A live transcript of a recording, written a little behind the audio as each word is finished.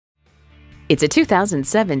It's a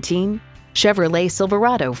 2017 Chevrolet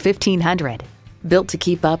Silverado 1500. Built to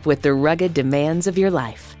keep up with the rugged demands of your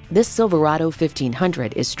life, this Silverado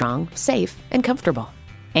 1500 is strong, safe, and comfortable.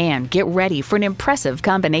 And get ready for an impressive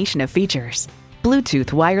combination of features: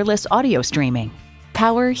 Bluetooth wireless audio streaming,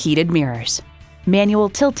 power heated mirrors, manual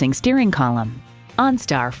tilting steering column,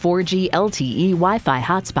 OnStar 4G LTE Wi-Fi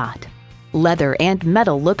hotspot, leather and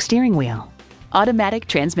metal look steering wheel, automatic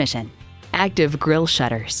transmission, active grille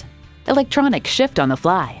shutters, electronic shift on the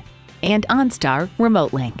fly, and OnStar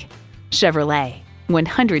Remote Link. Chevrolet,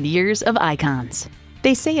 100 years of icons.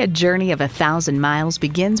 They say a journey of 1,000 miles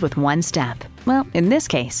begins with one step. Well, in this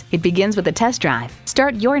case, it begins with a test drive.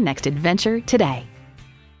 Start your next adventure today.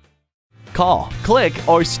 Call, click,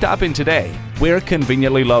 or stop in today. We're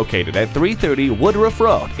conveniently located at 330 Woodruff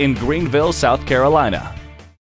Road in Greenville, South Carolina.